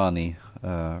Giovanni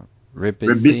Ribisi.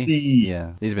 Ribisi.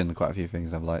 Yeah, he's been in quite a few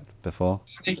things I've liked before.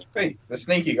 Sneaky Pete. The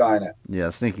sneaky guy in it. Yeah,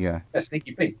 sneaky guy. Yeah,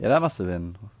 Sneaky Pete. Yeah, that must have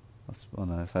been. Well,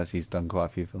 no, it's actually he's done quite a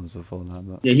few films before now.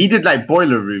 But Yeah, he did like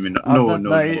Boiler Room and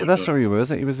that's where he was.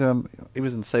 He was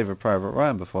in Saving Private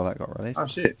Ryan before that got released. Oh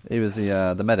shit. He was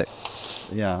the medic.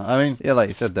 Yeah, I mean, yeah, like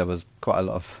you said, there was quite a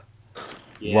lot of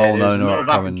Yeah, well-known there's a lot or of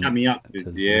up and upcoming coming actors.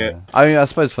 actors, Yeah. I mean, I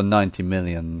suppose for 90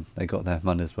 million, they got their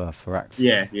money's worth for acting.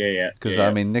 Yeah. Because yeah.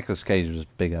 I mean, Nicolas Cage was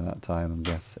big at that time, I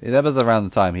guess. That was around the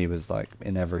time he was like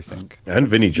in everything. And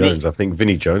Vinnie Jones. I think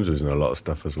Vinnie Jones was in a lot of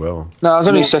stuff as well. No, it was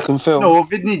only No. his second film. No,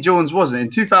 Vinnie Jones wasn't. In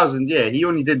 2000, yeah, he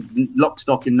only did Lock,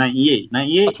 Stock in 98.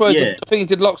 98? That's why Yeah. I think he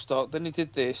did Lockstock, then he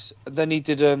did this, and then he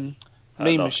did Mean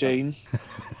Lockstock. Machine.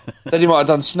 Then he might have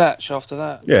done Snatch after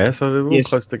that. Yeah, so they're all Yes.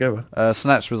 close together.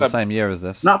 Snatch was the same year as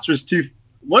this. Nuts was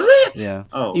Was it? Yeah.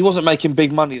 Oh. He wasn't making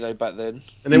big money though back then.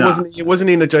 And then No. wasn't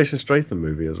he in a Jason Statham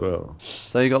movie as well?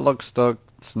 So you got Lock, Stock,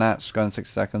 Snatch, Going 6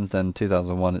 Seconds, then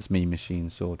 2001, it's Mean Machine,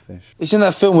 Swordfish. He's in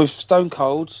that film with Stone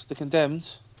Cold, The Condemned.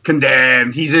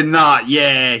 Condemned. He's in that.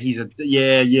 Yeah,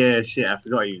 yeah. Shit, I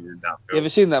forgot he was in that You film. ever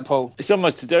seen that, Paul? It's on my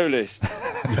to-do list.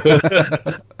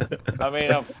 I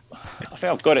mean, I think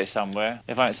I've got it somewhere.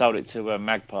 If I haven't sold it to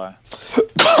Magpie.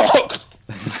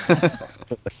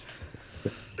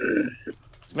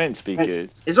 It's meant to be good.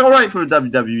 It's all right for a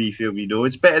WWE film, you know.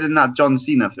 It's better than that John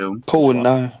Cena film. Paul wouldn't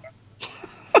know.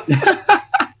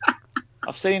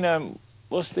 I've seen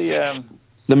What's the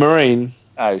The Marine.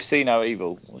 Oh, See No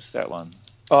Evil. What's that one?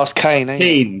 Oh, it's Kane, ain't it?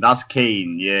 Kane, that's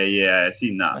Kane. Yeah, I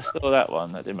seen I that. saw that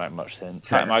one. That didn't make much sense.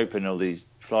 Cut him open, all these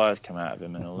flyers come out of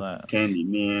him and all that. Candy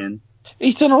Man.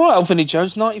 He's done alright, Anthony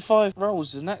Jones. 95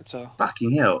 roles as an actor.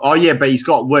 Fucking hell. Oh yeah, but he's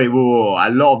got whoa. A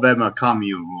lot of them are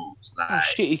cameo roles. Oh Like,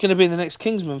 shit, he's going to be in the next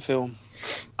Kingsman film.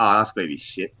 oh, that's baby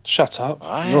shit. Shut up.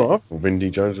 Right. No, I thought Vin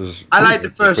D. Jones was. I like the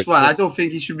first one. I don't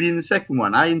think he should be in the second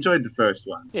one. I enjoyed the first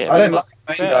one. Yeah, I don't like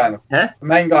the main guy. Huh? The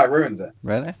main guy ruins it.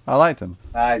 Really? I liked him.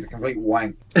 Nah, he's a complete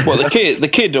wank. What, the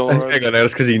kid or... Hang on,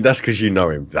 that's because you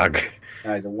know him, Doug.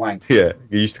 Nah, he's a wank. Yeah,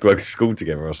 you used to go to school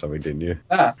together or something, didn't you?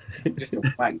 Nah, just a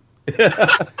wank.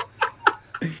 I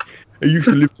used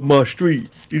to live on my street.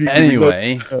 You didn't even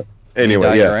Anyway, know-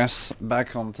 Anyway, yeah. digress.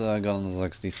 Back onto Gone in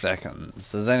 60 Seconds.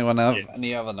 Does anyone have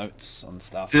any other notes on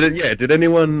stuff? Did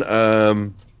anyone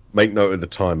make note of the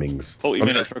timings? 40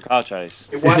 minutes for a car chase.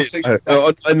 It won't suit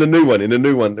you. In the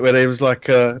new one, where they was like,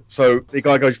 so the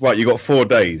guy goes, right, you got 4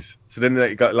 days. So then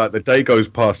they got like the day goes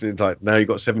past, and it's like now you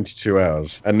got 72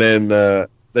 hours, and then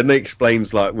they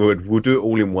explains like we'll do it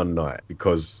all in one night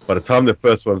because by the time the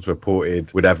first one's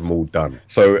reported, we'd have them all done.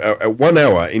 So at 1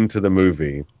 hour into the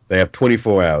movie, they have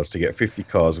 24 hours to get 50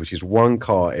 cars, which is 1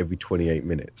 car every 28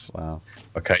 minutes. Wow.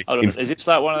 Okay. Hold on, is this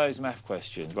like one of those math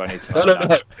questions where I need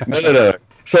to... No.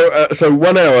 So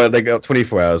 1 hour, they got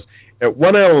 24 hours. At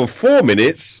 1 hour and 4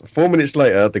 minutes, 4 minutes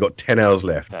later, they got 10 hours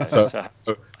left. Okay, So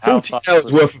so 40 how hours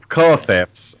fast worth of car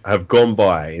thefts have gone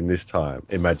by in this time.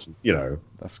 Imagine,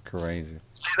 That's crazy.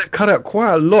 They've cut out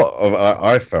quite a lot of,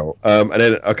 I felt. And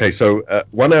then, okay, so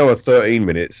 1 hour, 13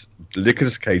 minutes,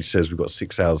 Nicolas Cage says we've got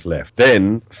 6 hours left.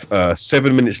 Then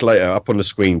 7 minutes later, up on the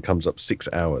screen comes up 6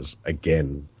 hours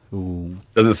again. Ooh.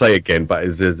 Doesn't say again, but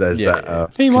there's Yeah,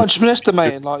 that. He might just been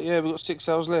estimating, like, yeah, we've got 6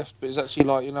 hours left, but it's actually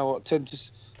like, 10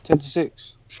 to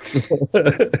 6.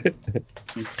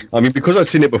 I mean, because I've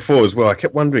seen it before as well, I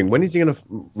kept wondering when is he going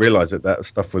to realise that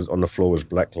stuff was on the floor was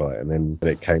blacklight, and then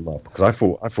it came up because I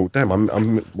thought, damn,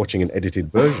 I'm watching an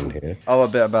edited version here. Oh, a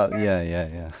bit about yeah.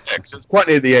 Yeah, so it's quite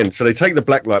near the end, so they take the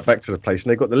blacklight back to the place,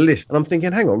 and they've got the list, and I'm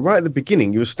thinking, hang on, right at the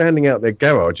beginning, you were standing out their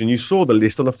garage, and you saw the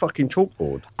list on a fucking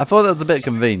chalkboard. I thought that was a bit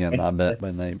convenient, that bit,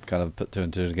 when they kind of put 2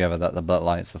 and 2 together, that the black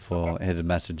lights are for hidden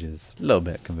messages. A little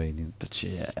bit convenient, but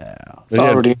yeah.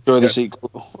 I really enjoy the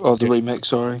sequel, or the remake,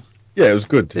 sorry. Yeah, it was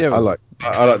good. Yeah, I like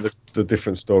the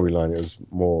different storyline. It was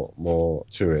more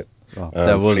to it. Well,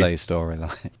 there was a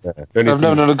storyline. Yeah. The only I've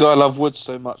never thing- known a guy love wood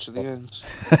so much at the end.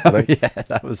 Yeah,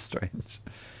 that was strange.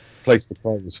 place the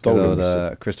car was stolen.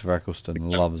 Although, Christopher Eccleston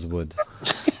loves wood.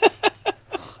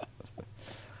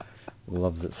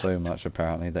 Loves it so much,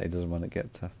 apparently, that he doesn't want to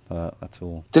get to hurt at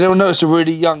all. Did anyone notice a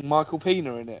really young Michael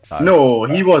Pena in it? No,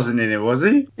 he wasn't in it, was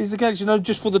he? He's the gangster,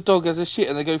 just for the dog has a shit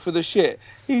and they go for the shit.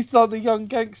 He's like the young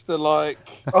gangster, like...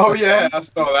 Oh yeah, I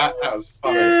saw that. That was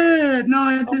funny. Yeah, no,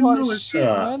 I I'm didn't like, notice shit,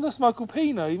 that. man, that's Michael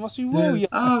Pena. He must be real young.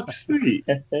 Oh, sweet.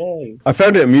 I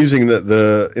found it amusing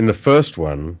that in the first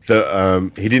one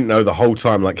that he didn't know the whole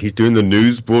time, like he's doing the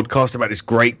news broadcast about this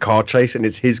great car chase and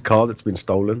it's his car that's been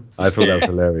stolen. I thought that was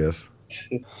hilarious.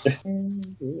 You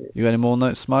got any more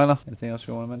notes, Smiler? Anything else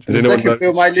you want to mention? The Did anyone second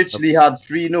film, I literally had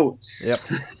 3 notes. Yep.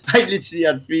 I literally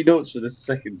had 3 notes for the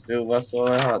second film. That's all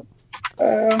I had.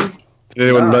 Did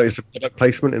anyone notice the product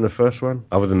placement in the first one,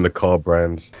 other than the car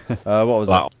brands? What was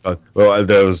that? Well,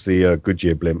 there was the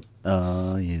Goodyear blimp,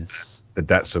 Yes. the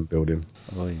Datsun building.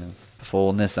 Oh, yes.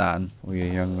 For Nissan, all your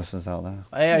young listeners out there.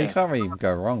 Oh, yeah, you can't really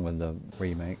go wrong with the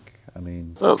remake. I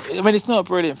mean... Well, I mean, it's not a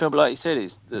brilliant film, but like you said,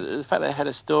 it's the fact they had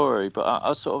a story. But I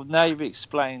was sort of, now you've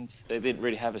explained they didn't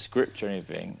really have a script or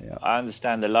anything. Yeah. I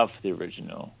understand the love for the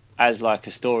original as like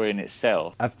a story in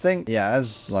itself. I think, yeah,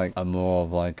 as like a more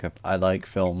of like a... I like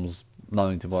films, not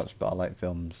only to watch, but I like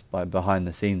films like behind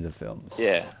the scenes of films.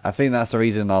 Yeah. I think that's the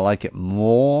reason I like it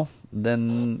more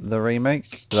than the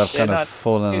remake. Because I've kind of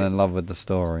fallen in love with the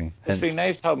story. It's been,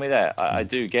 they've told me that. I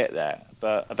do get that.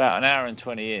 But about an hour and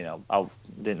 20 in, I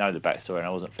didn't know the backstory and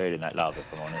I wasn't feeling that love,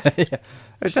 if I'm honest. Yeah,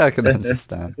 which I can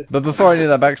understand. But before I knew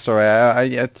that backstory,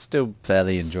 I still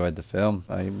fairly enjoyed the film.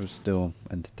 I was still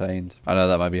entertained. I know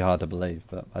that might be hard to believe,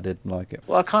 but I did like it.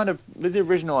 Well, I kind of, with the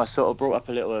original, I sort of brought up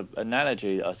a little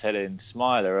analogy that I was telling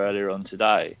Smiler earlier on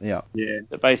today. Yeah. Yeah.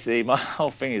 That basically, my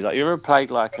whole thing is like, you ever played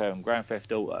like Grand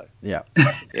Theft Auto? Yeah.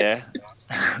 Yeah.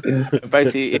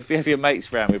 Basically, if you have your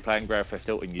mates around, we're playing Grand Theft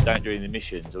Auto and you don't do any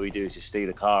missions, all you do is just steal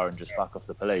a car and just fuck off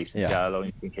the police and see how long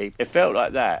you can keep. It felt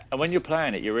like that. And when you're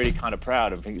playing it, you're really kind of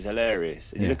proud and think it's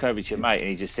hilarious. And you look over to your mate and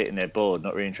he's just sitting there bored,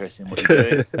 not really interested in what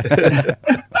you're doing.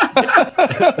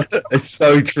 It's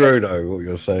so true, though, what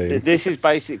you're saying. This is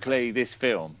basically this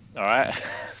film, all right?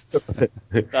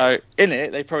 So in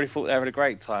it, they probably thought they were having a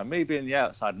great time. Me being the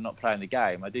outside and not playing the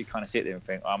game, I do kind of sit there and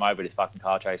think, I'm over this fucking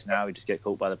car chase now. We just get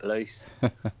caught by the police.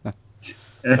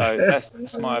 So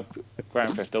that's my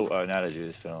Grand Theft Auto analogy of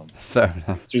this film. Fair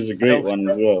enough. Which was a great one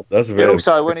as well. That's a But very.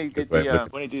 also, when he did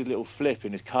Good way of the little flip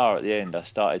in his car at the end, I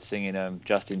started singing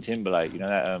Justin Timberlake. You know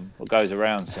that "What Goes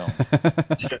Around" song.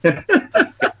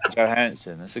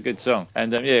 Johansson. That's a good song.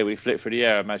 And yeah, we flipped through the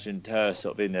air. I imagined her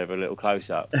sort of in there for a little close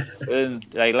up. And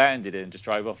they landed and just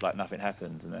drove off like nothing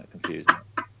happened, and that confused me.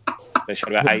 They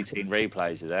showed about 18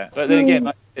 replays of that. But then again,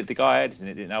 like, the guy editing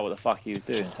it didn't know what the fuck he was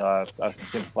doing, so I can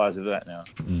sympathise with that now.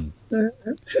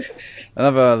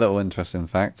 Another little interesting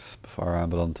fact, before I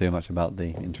ramble on too much about the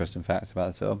interesting facts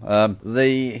about the film. HB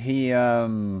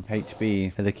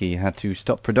Hideki had to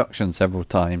stop production several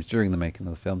times during the making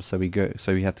of the film, so he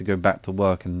had to go back to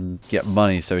work and get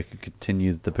money so he could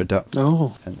continue the production.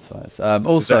 Oh, Hence why.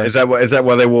 Also, Is that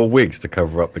why they wore wigs to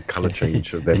cover up the colour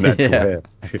change of their natural hair?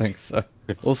 I think so.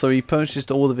 Also, he purchased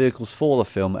all the vehicles for the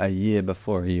film a year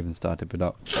before he even started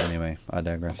production. Anyway, I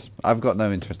digress. I've got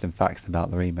no interesting facts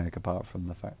about the remake apart from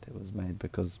the fact it was made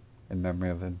because in memory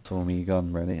of him. Saw me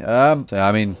gone, really. So,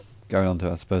 I mean, going on to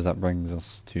it, I suppose that brings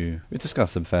us to... We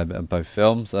discussed a fair bit of both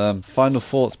films. Final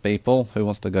thoughts, people. Who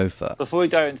wants to go first? Before we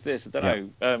go into this, I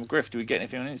don't know, Griff, do we get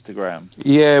anything on Instagram?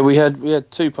 yeah, we had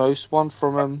 2 posts. One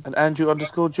from an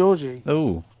Andrew_Georgie.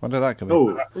 Oh, when did that come in?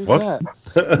 Oh, Who's What?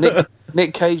 that?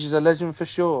 Nick Cage is a legend for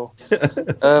sure.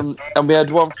 And we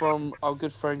had one from our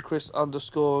good friend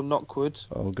Chris_Knockwood.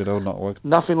 Oh, good old Knockwood.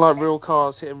 Nothing like real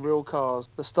cars hitting real cars.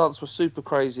 The stunts were super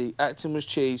crazy. Acting was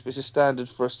cheese, but it's a standard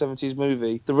for a 70s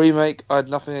movie. The remake, I had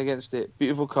nothing against it.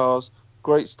 Beautiful cars,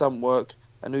 great stunt work,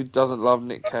 and who doesn't love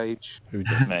Nick Cage? Who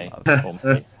does Me. not? Or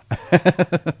me.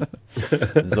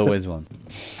 There's always one.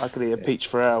 I could eat a peach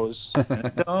for hours.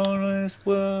 Always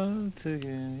work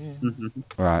together.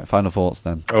 Right, final thoughts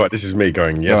then. All right, this is me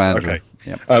going. Yes. Go, Andrew. Okay.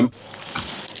 Yep.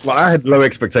 Well, I had low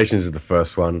expectations of the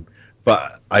first one,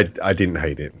 but I didn't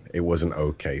hate it. It was an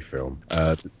okay film.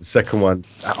 The second one,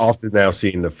 after now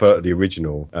seeing the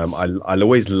original, I'll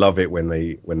always love it when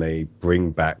they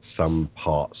bring back some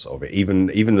parts of it, even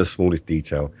the smallest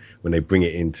detail, when they bring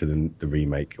it into the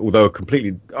remake. Although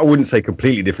I wouldn't say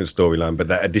completely different storyline, but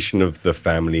that addition of the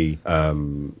family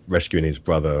rescuing his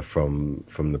brother from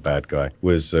the bad guy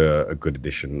was a good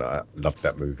addition. I loved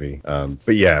that movie.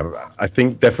 But yeah, I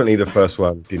think definitely the first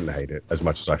one, didn't hate it as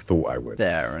much as I thought I would.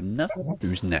 Fair enough.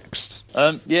 Who's next?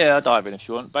 Yeah, I'll dive in if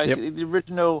you want. Basically, the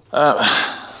original...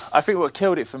 I think what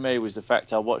killed it for me was the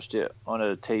fact I watched it on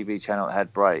a TV channel that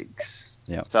had breaks.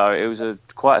 Yeah. So it was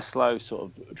quite a slow sort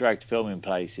of dragged film in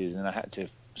places, and I had to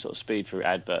sort of speed through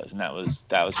adverts, and that was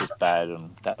just bad,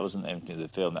 and that wasn't anything to the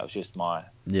film. That was just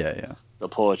a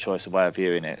poor choice of way of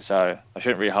viewing it. So I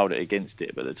shouldn't really hold it against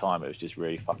it, but at the time it was just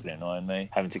really fucking annoying me,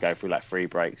 having to go through like 3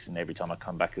 breaks, and every time I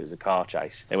come back it was a car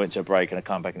chase. They went to a break and I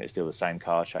come back and it's still the same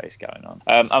car chase going on.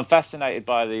 I'm fascinated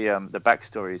by the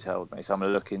backstory you told me, so I'm going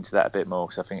to look into that a bit more,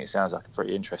 because I think it sounds like a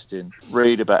pretty interesting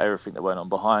read about everything that went on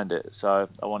behind it. So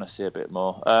I want to see a bit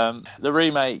more. The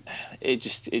remake, it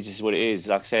just what it is.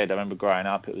 Like I said, I remember growing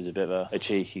up it was a bit of a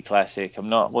cheeky classic.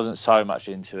 Wasn't so much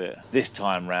into it this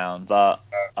time round, but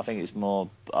I think it's more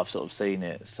I've sort of seen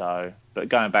it. So, but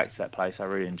going back to that place, I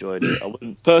really enjoyed it.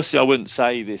 I wouldn't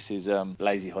say this is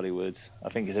Lazy Hollywood. I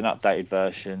think it's an updated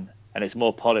version, and it's a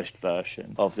more polished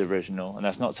version of the original, and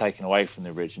that's not taken away from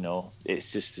the original.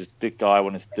 It's just this big guy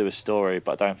wanted to do a story,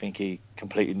 but I don't think he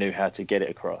completely knew how to get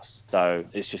it across. So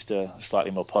it's just a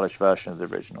slightly more polished version of the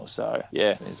original. So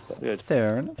yeah, it's quite good.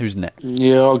 Fair enough. Who's next?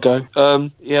 Yeah, I'll go.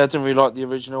 Yeah, I didn't really like the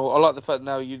original. I like the fact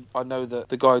now I know that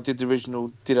the guy who did the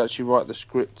original did actually write the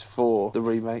script for the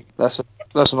remake. That's a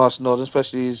nice nod,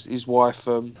 especially his wife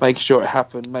making sure it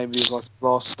happened. Maybe it was like his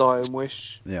last dying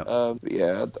wish. Yeah.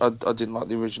 Yeah, I didn't like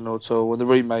the original at all. And the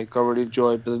remake I really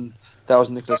enjoyed, but then that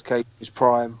was Nicolas Cage's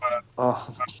prime.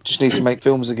 Just need to make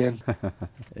films again.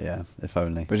 Yeah, if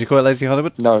only. Would you call it Lazy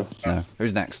Hollywood? No. No.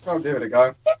 Who's next? I'll give it a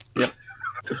go. I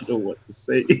don't know what to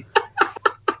say.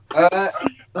 I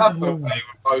thought they were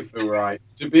both alright.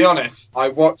 To be honest, I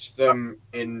watched them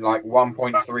in like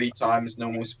 1.3 times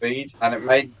normal speed, and it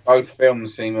made both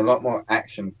films seem a lot more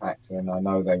action-packed than I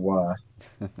know they were.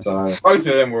 So both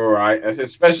of them were alright,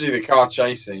 especially the car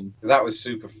chasing, because that was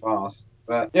super fast.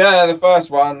 But yeah, the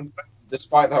first one,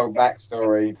 despite the whole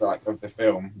backstory of the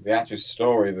film, the actual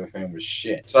story of the film was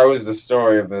shit. So was the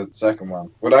story of the second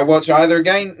one. Would I watch either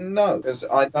again? No, because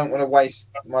I don't want to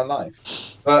waste my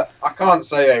life. But I can't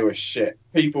say they were shit.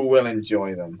 people will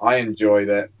enjoy them. I enjoyed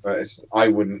it, but I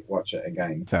wouldn't watch it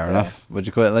again. Fair enough. Would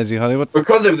you call it Lazy Hollywood?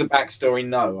 Because of the backstory,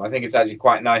 no. I think it's actually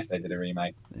quite nice they did a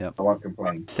remake. Yep. I won't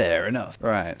complain. Fair enough.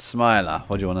 Right, Smiler,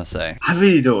 what do you want to say? I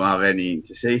really don't have anything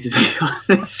to say, to be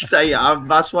honest.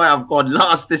 That's why I've gone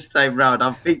last this time round.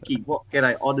 I'm thinking, what can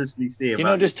I honestly say about Can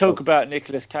you not just this film? talk about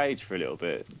Nicolas Cage for a little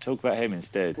bit? Talk about him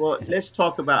instead. Well, let's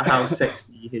talk about how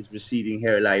sexy his receding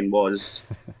hairline was.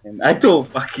 And I don't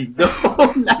fucking know.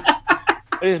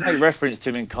 I just make reference to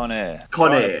him in Con Air.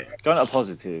 Con Air. Go on a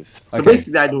positive. So Okay.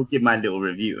 basically, I don't give my little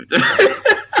review.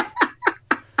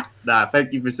 Nah,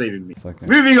 thank you for saving me. It's okay.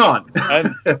 Moving on.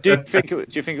 Do you think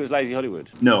it was Lazy Hollywood?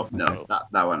 No,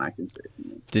 that one I can say.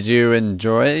 Did you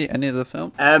enjoy any of the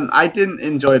film? I didn't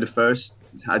enjoy the first.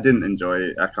 I didn't enjoy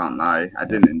it. I can't lie. I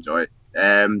didn't enjoy it.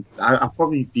 I'll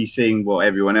probably be saying what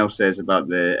everyone else says about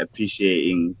the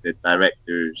appreciating the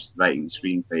director's writing the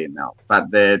screenplay now.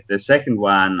 But the second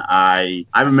one, I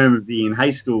remember being in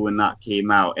high school when that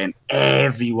came out, and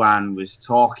everyone was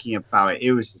talking about it.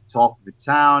 It was the talk of the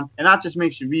town, and that just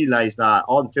makes you realize that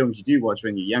all the films you do watch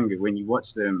when you're younger, when you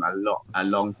watch them a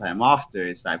long time after,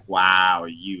 it's like, wow,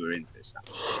 you were into this.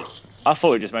 I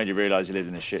thought it just made you realise you lived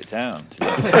in a shit town.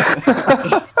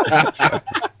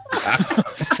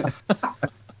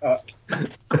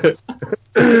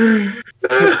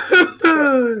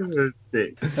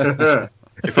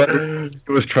 If it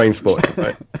was train spotting,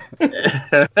 right?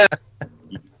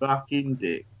 You fucking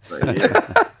dick. But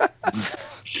yeah.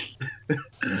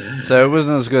 So it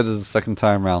wasn't as good as the second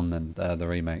time round then, the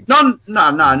remake. No.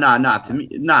 To me,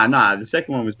 the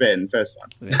second one was better than the first one.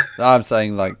 I'm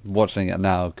saying like watching it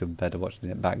now compared to watching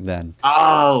it back then.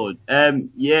 Oh,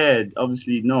 yeah,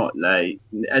 obviously not. Like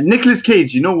Nicolas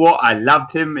Cage, you know what? I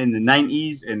loved him in the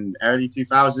 90s and early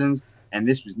 2000s, and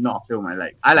this was not a film I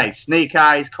liked. I like Snake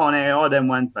Eyes, Con Air, all them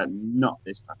ones, but not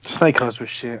this one. Snake Eyes was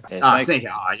shit. Yeah, Snake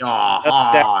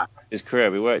Eyes. His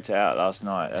career, we worked it out last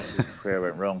night. That's his career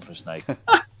went wrong for Snake.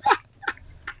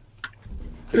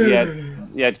 Because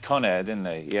he had Con Air, didn't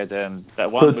he? He had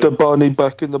that one. Put the bunny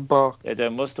back in the bar. Yeah,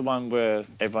 what's the one where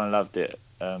everyone loved it?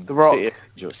 The Rock.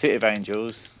 City of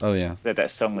Angels. Oh yeah. They had that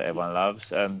song that everyone loves.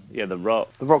 The Rock.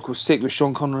 The Rock was sick with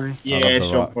Sean Connery. Yeah, I love The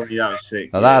Sean Rock. Connery, that was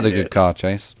sick. Now that had a Yeah. good car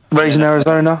chase. Raising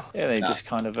Arizona. Yeah, they just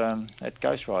kind of had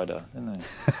Ghost Rider, didn't they?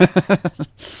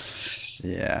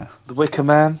 Yeah. The Wicker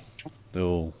Man.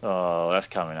 Ooh. Oh, that's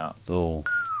coming up. Ooh.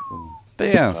 But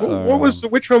yeah, so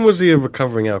Which one was he a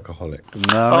recovering alcoholic?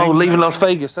 Knowing? Oh, Leaving Las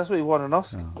Vegas. That's what he won an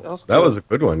Oscar. That was a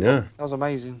good one, yeah. That was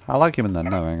amazing. I like him in that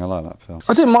Knowing. I like that film.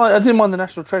 I didn't mind the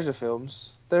National Treasure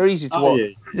films. They're easy to Oh, watch.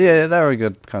 yeah. Yeah, they're a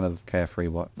good kind of carefree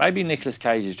watch. Maybe Nicolas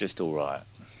Cage is just all right.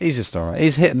 He's just alright.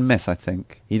 He's hit and miss, I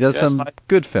think. He does Yeah, some it's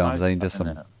good films nice, and he does isn't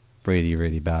some it? really,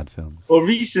 really bad films. Well,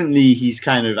 recently he's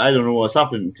kind of, I don't know what's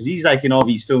happened, because he's like in all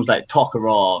these films like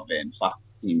Tokarov and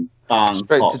fucking Bang.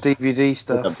 Straight Pop. to DVD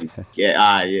stuff.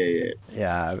 Yeah,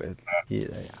 Yeah,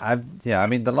 I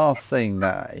mean, the last thing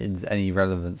that is any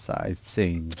relevance that I've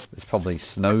seen is probably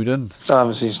Snowden. I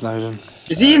haven't seen Snowden.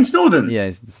 Is he in Snowden? Yeah,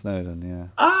 he's in Snowden, yeah.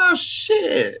 Ah,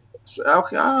 shit.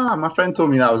 Okay, my friend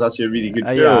told me that was actually a really good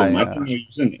Yeah, film. yeah. I didn't know he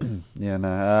was in it. Yeah,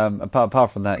 no,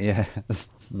 apart from that, yeah,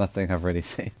 nothing I've really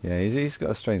seen. Yeah, he's got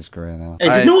a strange career now.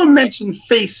 Hey, did no one mention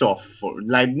Face Off?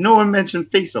 No one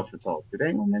mentioned Face Off at all. Did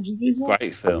anyone mention Face Off?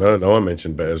 Great film. No one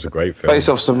mentioned, but it was a great film. Face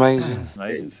Off's amazing.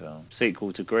 Amazing film.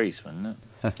 Sequel to Grease, wasn't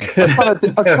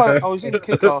it? I was in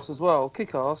Kick-Ass as well.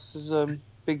 Kick-Ass is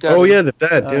Big Daddy. Oh yeah, the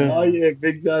dad. Yeah. Oh yeah,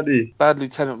 Big Daddy. Bad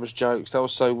Lieutenant was jokes. That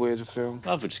was so weird a film.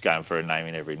 I'm just going for a name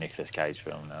in every Nicolas Cage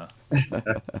film now.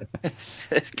 it's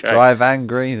great. Drive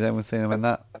Angry, has anyone seen him in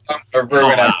that? I'm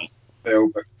ruin it, Phil,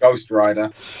 but Ghost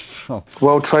Rider. Oh.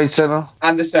 World Trade Center.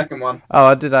 And the second one. Oh,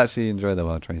 I did actually enjoy the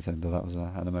World Trade Center. That was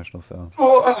an emotional film.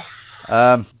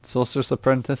 Sorcerer's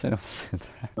Apprentice, anyone seen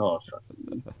that? Oh, fuck.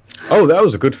 Oh, that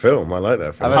was a good film. I like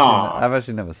that film. I've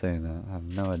actually never seen that. I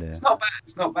have no idea. It's not bad.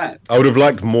 It's not bad. I would have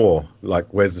liked more. Like,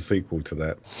 where's the sequel to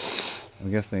that? I'm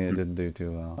guessing it didn't do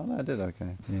too well. Oh, no, it did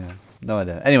okay. Yeah. No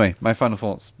idea. Anyway, my final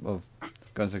thoughts of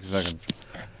going 60 seconds.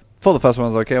 Thought the first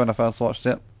one was okay when I first watched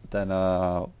it. Then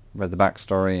read the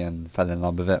backstory and fell in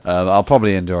love with it. I'll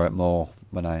probably enjoy it more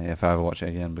if I ever watch it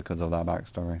again because of that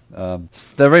backstory.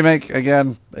 The remake,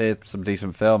 again, it's a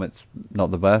decent film. It's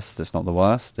not the best. It's not the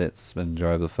worst. It's an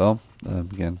enjoyable film.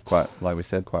 Again, quite like we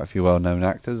said, quite a few well-known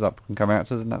actors, up-and-coming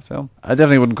actors in that film. I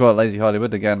definitely wouldn't call it Lazy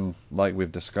Hollywood. Again, like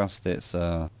we've discussed, it's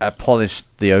polished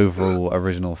the overall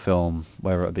original film,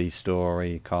 whether it be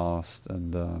story, cast,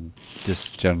 and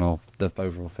just the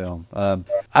overall film.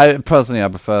 I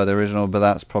prefer the original, but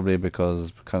that's probably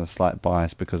because kind of slight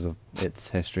bias because of its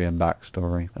history and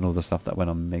backstory and all the stuff that went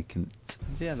on making it.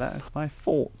 Yeah, that is my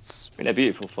thoughts. They're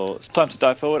beautiful thoughts. Time to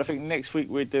dive forward. I think next week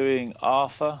we're doing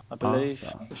Arthur, I believe.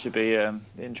 Arthur. It should be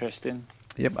interesting.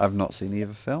 Yep, I've not seen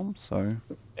either film, so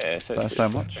Yeah, so First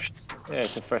time watch.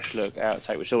 It's a fresh look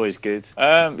outtake, which is always good.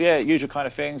 Usual kind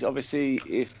of things. Obviously,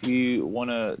 if you want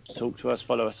to talk to us,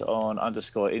 follow us on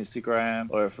 _Instagram,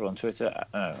 or if we're on Twitter,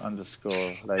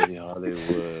 _Lazy Hollywood.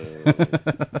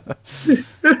 do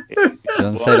you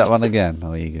want to say that one again?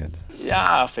 Or are you good?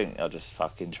 Yeah, I think I'll just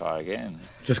fucking try again.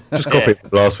 Just copy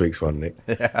last week's one, Nick.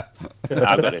 Yeah.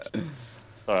 I've got it.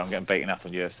 Sorry, I'm getting beaten up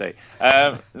on UFC.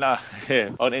 On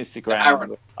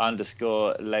Instagram,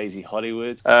 _Lazy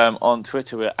Hollywood. On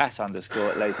Twitter, we're at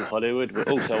 _Lazy Hollywood. We're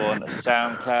also on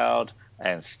SoundCloud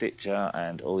and Stitcher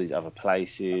and all these other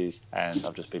places. And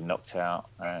I've just been knocked out.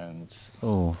 And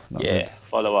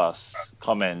follow us,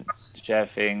 comment, share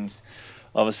things.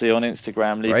 Obviously on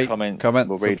Instagram, leave comments. Comment,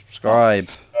 we'll read. subscribe.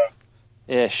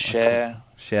 Yeah, share.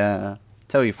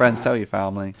 Tell your friends, tell your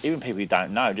family. Even people you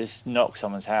don't know, just knock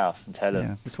someone's house and tell them.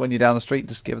 Yeah. Just when you're down the street,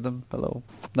 just give them a little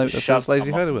note that Shove says Lazy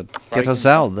them off. Hollywood. Break Get us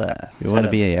them. out there. We want to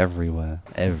be everywhere.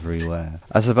 Everywhere.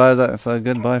 I suppose that's a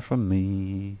goodbye from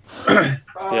me. See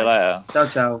you later. Ciao,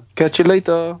 ciao. Catch you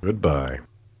later. Goodbye.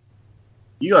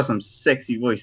 You got some sexy voice.